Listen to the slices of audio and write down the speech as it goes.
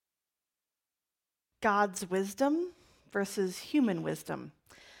God's wisdom versus human wisdom.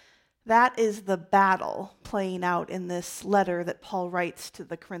 That is the battle playing out in this letter that Paul writes to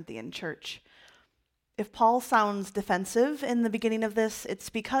the Corinthian church. If Paul sounds defensive in the beginning of this, it's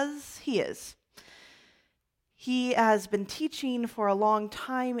because he is. He has been teaching for a long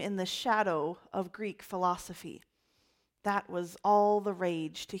time in the shadow of Greek philosophy. That was all the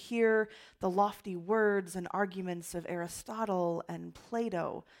rage, to hear the lofty words and arguments of Aristotle and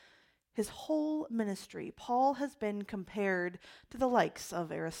Plato. His whole ministry, Paul has been compared to the likes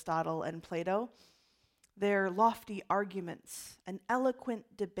of Aristotle and Plato. Their lofty arguments and eloquent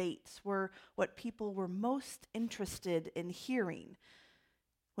debates were what people were most interested in hearing.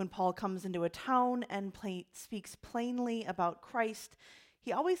 When Paul comes into a town and speaks plainly about Christ,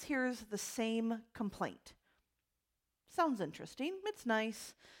 he always hears the same complaint. Sounds interesting, it's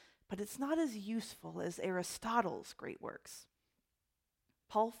nice, but it's not as useful as Aristotle's great works.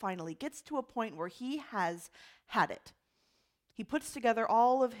 Paul finally gets to a point where he has had it. He puts together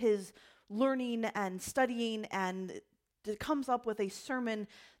all of his learning and studying and comes up with a sermon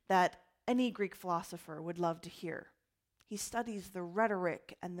that any Greek philosopher would love to hear. He studies the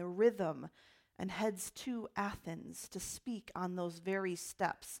rhetoric and the rhythm and heads to Athens to speak on those very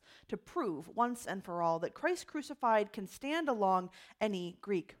steps to prove once and for all that Christ crucified can stand along any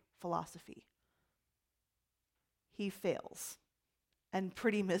Greek philosophy. He fails, and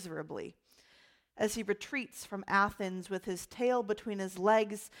pretty miserably. As he retreats from Athens with his tail between his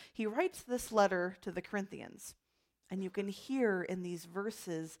legs, he writes this letter to the Corinthians. And you can hear in these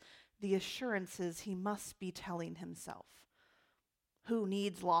verses the assurances he must be telling himself. Who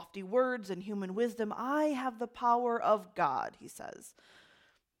needs lofty words and human wisdom? I have the power of God, he says.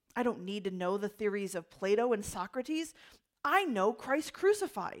 I don't need to know the theories of Plato and Socrates. I know Christ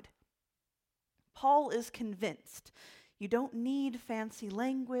crucified. Paul is convinced you don't need fancy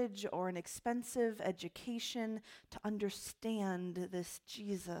language or an expensive education to understand this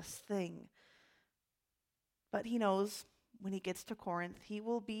Jesus thing. But he knows when he gets to Corinth, he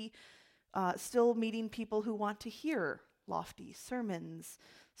will be still meeting people who want to hear lofty sermons.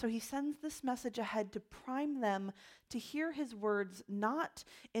 So he sends this message ahead to prime them to hear his words not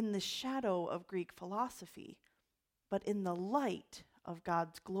in the shadow of Greek philosophy, but in the light of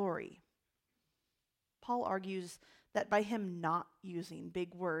God's glory. Paul argues that by him not using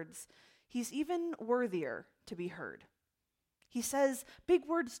big words, he's even worthier to be heard. He says big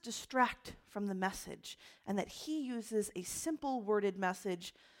words distract from the message, and that he uses a simple worded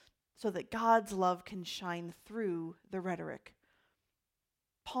message so that God's love can shine through the rhetoric.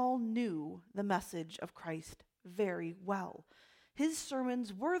 Paul knew the message of Christ very well. His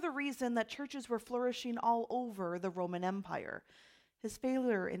sermons were the reason that churches were flourishing all over the Roman Empire. His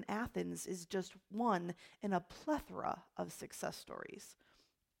failure in Athens is just one in a plethora of success stories.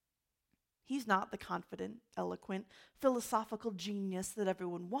 He's not the confident, eloquent, philosophical genius that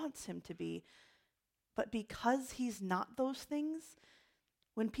everyone wants him to be. But because he's not those things,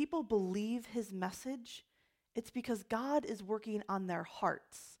 when people believe his message, it's because God is working on their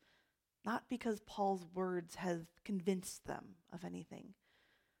hearts, not because Paul's words have convinced them of anything.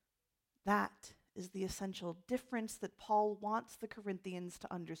 That is the essential difference that Paul wants the Corinthians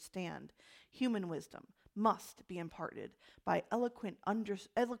to understand. Human wisdom must be imparted by eloquent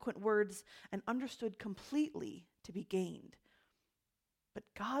words and understood completely to be gained. But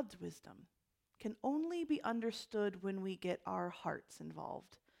God's wisdom can only be understood when we get our hearts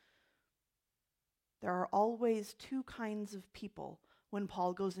involved. There are always two kinds of people when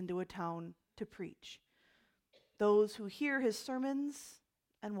Paul goes into a town to preach. Those who hear his sermons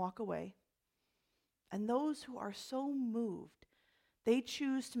and walk away, and those who are so moved they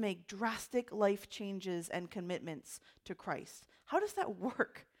choose to make drastic life changes and commitments to Christ. How does that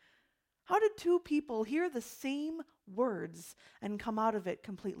work? How did two people hear the same words and come out of it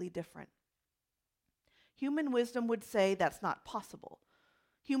completely different? Human wisdom would say that's not possible.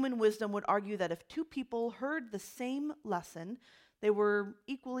 Human wisdom would argue that if two people heard the same lesson, they were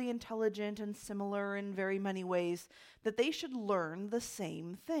equally intelligent and similar in very many ways, that they should learn the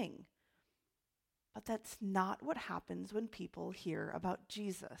same thing. But that's not what happens when people hear about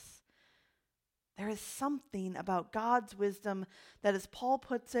Jesus. There is something about God's wisdom that, as Paul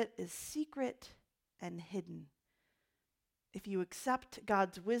puts it, is secret and hidden. If you accept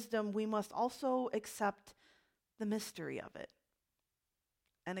God's wisdom, we must also accept the mystery of it.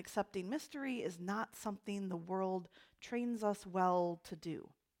 And accepting mystery is not something the world trains us well to do.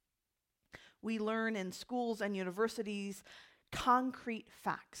 We learn in schools and universities concrete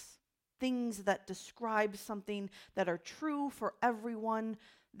facts, things that describe something that are true for everyone.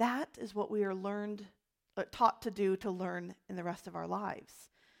 That is what we are taught to do to learn in the rest of our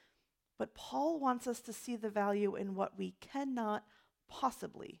lives. But Paul wants us to see the value in what we cannot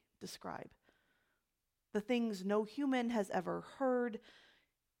possibly describe. The things no human has ever heard.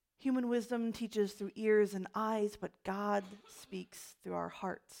 Human wisdom teaches through ears and eyes, but God speaks through our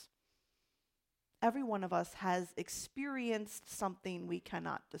hearts. Every one of us has experienced something we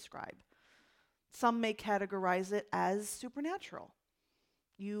cannot describe. Some may categorize it as supernatural.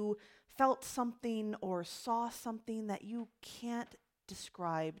 You felt something or saw something that you can't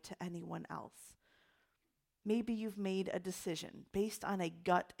describe to anyone else. Maybe you've made a decision based on a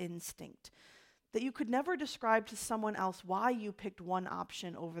gut instinct that you could never describe to someone else why you picked one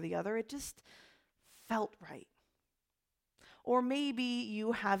option over the other. It just felt right. Or maybe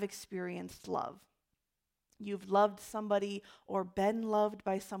you have experienced love. You've loved somebody or been loved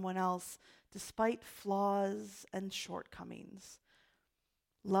by someone else despite flaws and shortcomings.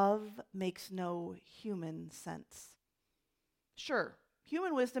 Love makes no human sense. Sure,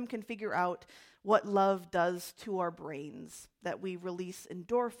 human wisdom can figure out what love does to our brains, that we release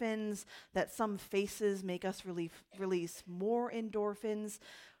endorphins, that some faces make us release more endorphins.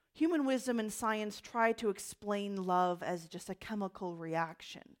 Human wisdom and science try to explain love as just a chemical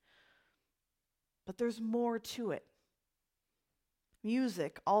reaction. But there's more to it.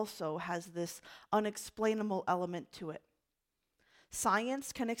 Music also has this unexplainable element to it.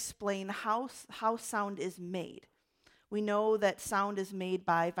 Science can explain how sound is made. We know that sound is made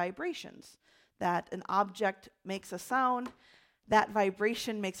by vibrations, that an object makes a sound, that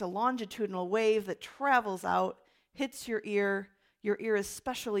vibration makes a longitudinal wave that travels out, hits your ear. Your ear is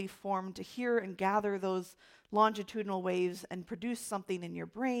specially formed to hear and gather those longitudinal waves and produce something in your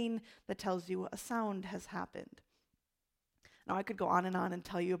brain that tells you a sound has happened. Now, I could go on and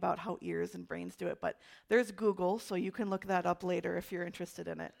tell you about how ears and brains do it, but there's Google, so you can look that up later if you're interested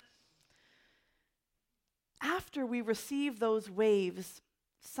in it. After we receive those waves,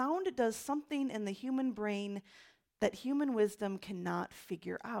 sound does something in the human brain that human wisdom cannot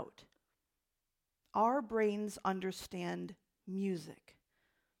figure out. Our brains understand music.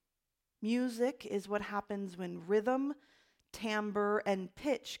 Music is what happens when rhythm, timbre, and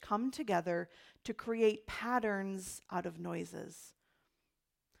pitch come together to create patterns out of noises.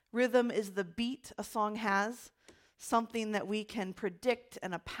 Rhythm is the beat a song has, something that we can predict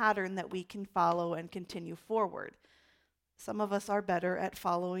and a pattern that we can follow and continue forward. Some of us are better at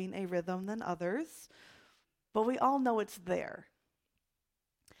following a rhythm than others, but we all know it's there.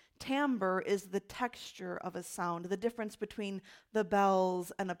 Timbre is the texture of a sound, the difference between the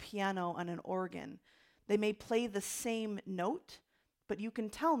bells and a piano and an organ. They may play the same note, but you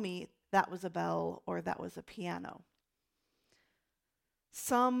can tell me that was a bell or that was a piano.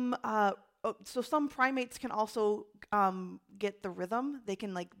 Some primates can also get the rhythm. They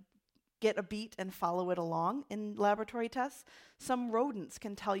can get a beat and follow it along in laboratory tests. Some rodents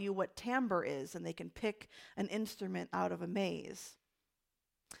can tell you what timbre is, and they can pick an instrument out of a maze.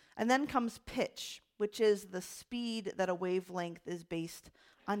 And then comes pitch, which is the speed that a wavelength is based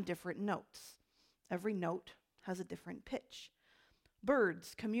on different notes. Every note has a different pitch.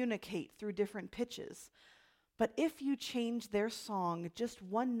 Birds communicate through different pitches. But if you change their song just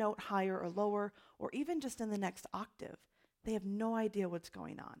one note higher or lower, or even just in the next octave, they have no idea what's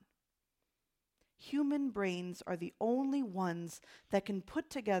going on. Human brains are the only ones that can put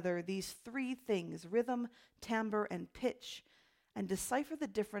together these three things, rhythm, timbre, and pitch, and decipher the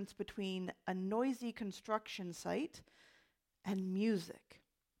difference between a noisy construction site and music.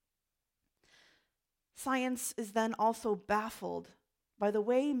 Science is then also baffled by the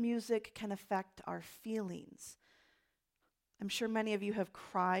way music can affect our feelings. I'm sure many of you have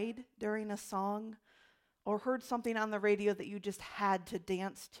cried during a song or heard something on the radio that you just had to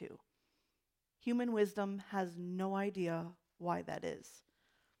dance to. Human wisdom has no idea why that is.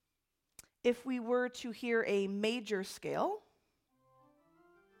 If we were to hear a major scale,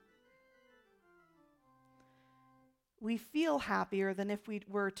 we feel happier than if we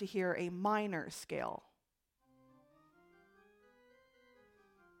were to hear a minor scale.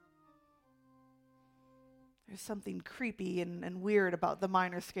 There's something creepy and weird about the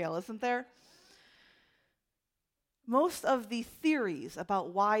minor scale, isn't there? Most of the theories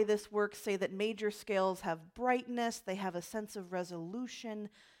about why this works say that major scales have brightness, they have a sense of resolution,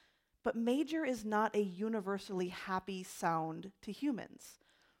 but major is not a universally happy sound to humans.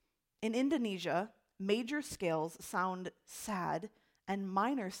 In Indonesia, major scales sound sad and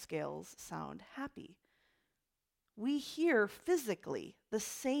minor scales sound happy. We hear physically the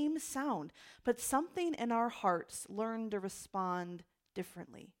same sound, but something in our hearts learn to respond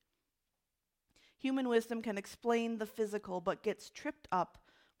differently. Human wisdom can explain the physical, but gets tripped up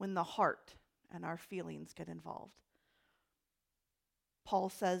when the heart and our feelings get involved. Paul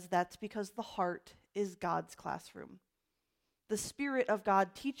says that's because the heart is God's classroom. The Spirit of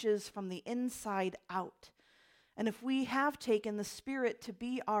God teaches from the inside out. And if we have taken the Spirit to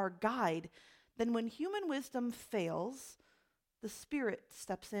be our guide, then when human wisdom fails, the Spirit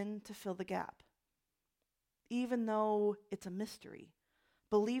steps in to fill the gap. Even though it's a mystery,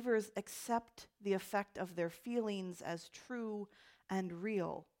 believers accept the effect of their feelings as true and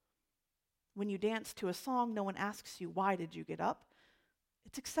real. When you dance to a song, no one asks you, why did you get up?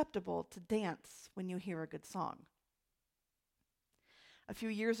 It's acceptable to dance when you hear a good song. A few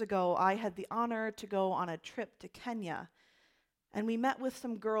years ago, I had the honor to go on a trip to Kenya, and we met with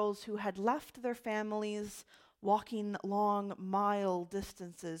some girls who had left their families walking long mile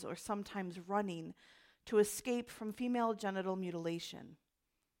distances or sometimes running to escape from female genital mutilation.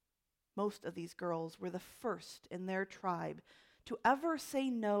 Most of these girls were the first in their tribe to ever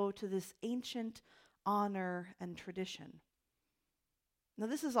say no to this ancient honor and tradition. Now,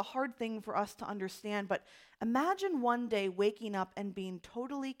 this is a hard thing for us to understand, but imagine one day waking up and being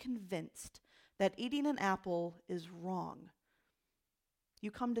totally convinced that eating an apple is wrong. You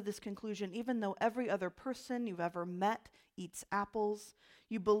come to this conclusion even though every other person you've ever met eats apples.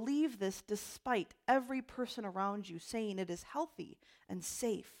 You believe this despite every person around you saying it is healthy and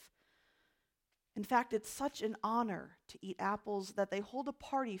safe. In fact, it's such an honor to eat apples that they hold a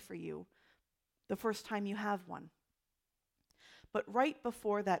party for you the first time you have one. But right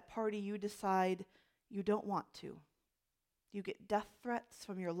before that party, you decide you don't want to. You get death threats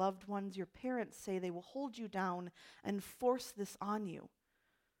from your loved ones. Your parents say they will hold you down and force this on you.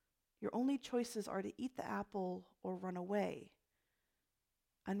 Your only choices are to eat the apple or run away.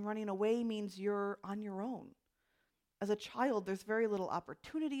 And running away means you're on your own. As a child, there's very little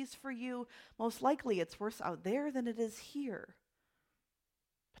opportunities for you. Most likely it's worse out there than it is here.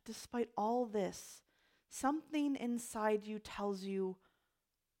 But despite all this, something inside you tells you,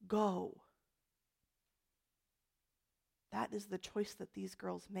 go. That is the choice that these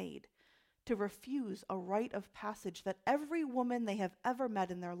girls made, to refuse a rite of passage that every woman they have ever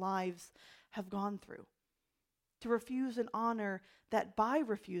met in their lives have gone through, to refuse an honor that by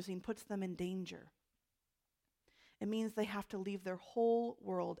refusing puts them in danger. It means they have to leave their whole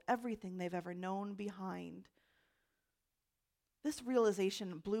world, everything they've ever known, behind. This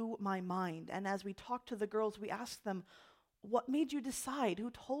realization blew my mind, and as we talked to the girls, we asked them, what made you decide?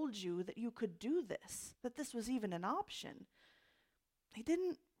 Who told you that you could do this, that this was even an option? They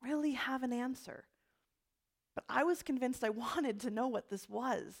didn't really have an answer. But I was convinced I wanted to know what this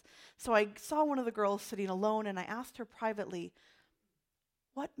was. So I saw one of the girls sitting alone, and I asked her privately,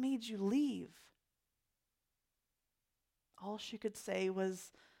 what made you leave? All she could say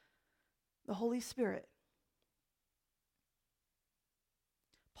was, the Holy Spirit.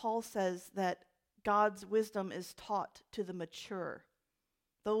 Paul says that God's wisdom is taught to the mature,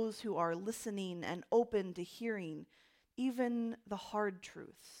 those who are listening and open to hearing even the hard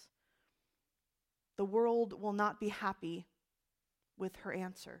truths. The world will not be happy with her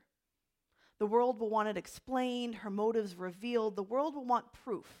answer. The world will want it explained, her motives revealed. The world will want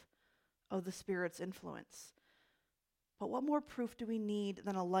proof of the Spirit's influence. But what more proof do we need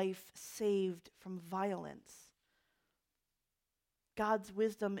than a life saved from violence? God's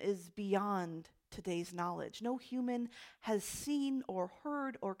wisdom is beyond today's knowledge. No human has seen or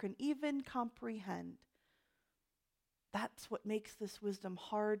heard or can even comprehend. That's what makes this wisdom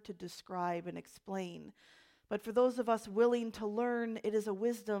hard to describe and explain. But for those of us willing to learn, it is a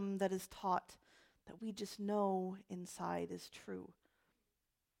wisdom that is taught that we just know inside is true.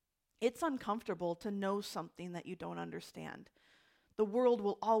 It's uncomfortable to know something that you don't understand. The world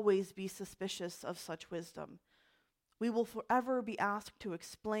will always be suspicious of such wisdom. We will forever be asked to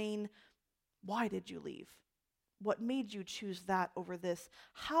explain, why did you leave? What made you choose that over this?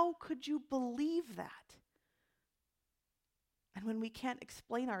 How could you believe that? And when we can't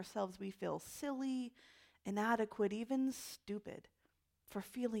explain ourselves, we feel silly, inadequate, even stupid for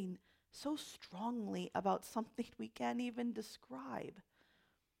feeling so strongly about something we can't even describe.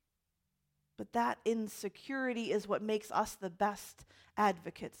 But that insecurity is what makes us the best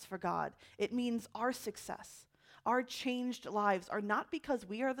advocates for God. It means our success, our changed lives are not because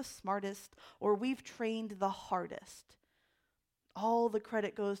we are the smartest or we've trained the hardest. All the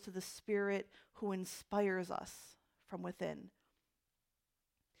credit goes to the Spirit who inspires us from within.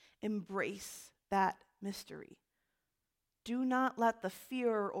 Embrace that mystery. Do not let the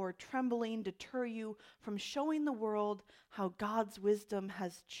fear or trembling deter you from showing the world how God's wisdom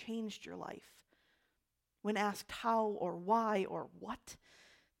has changed your life. When asked how or why or what,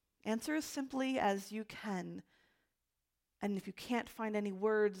 answer as simply as you can. And if you can't find any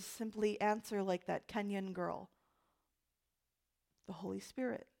words, simply answer like that Kenyan girl. the Holy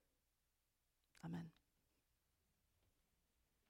Spirit. Amen.